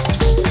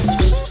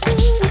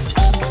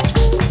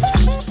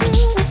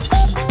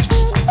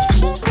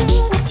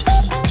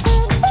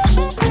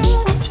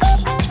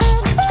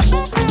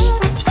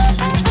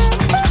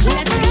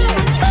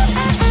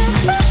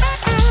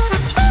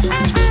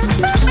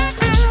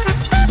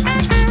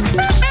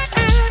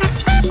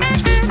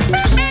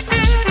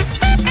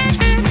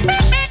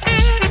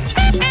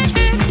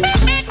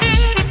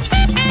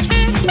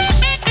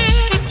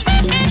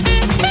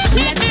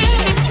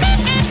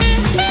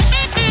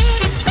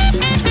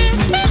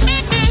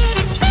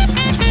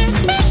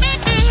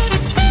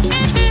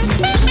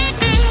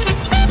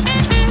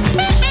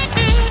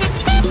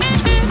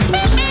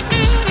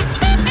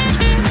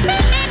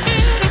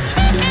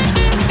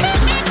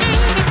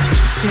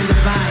 Feel the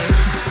vibe.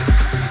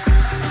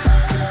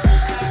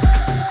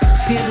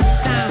 Feel the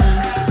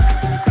sound.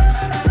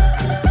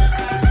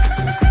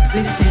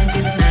 Listen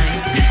this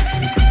night.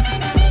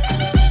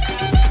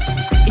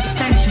 It's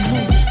time to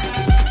move.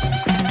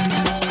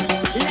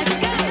 Let's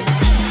go.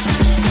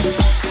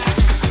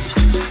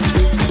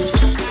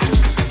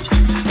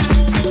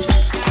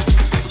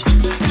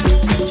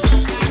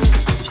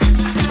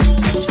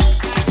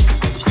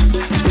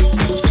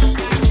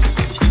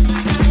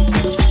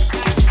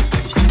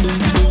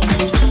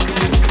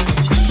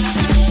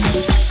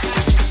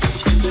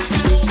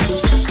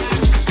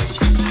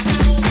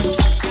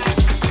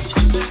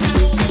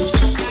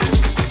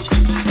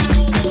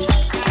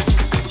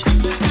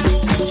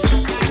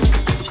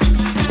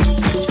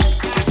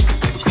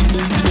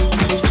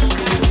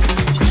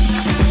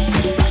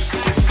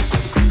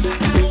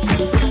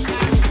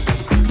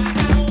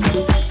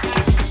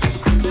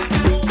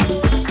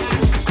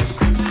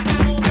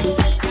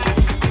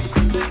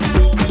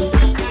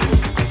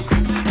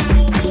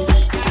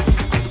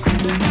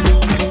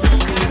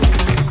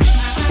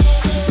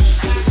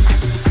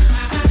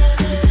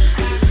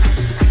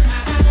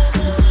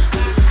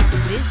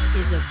 This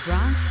is a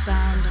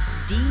Bronx-bound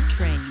D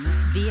train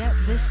via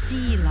the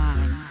C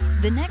line.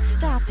 The next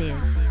stop is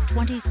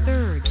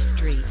 23rd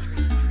Street.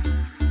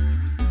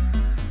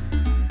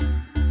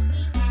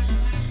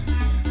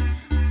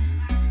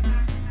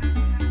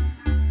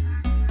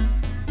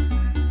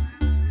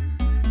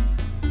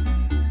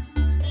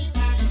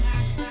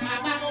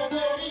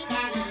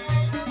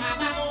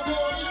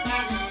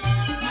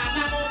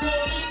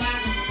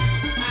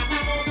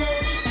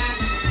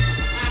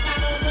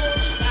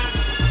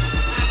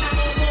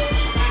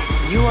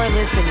 You are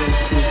listening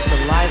to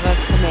Saliva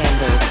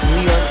Commandos,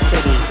 New York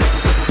City.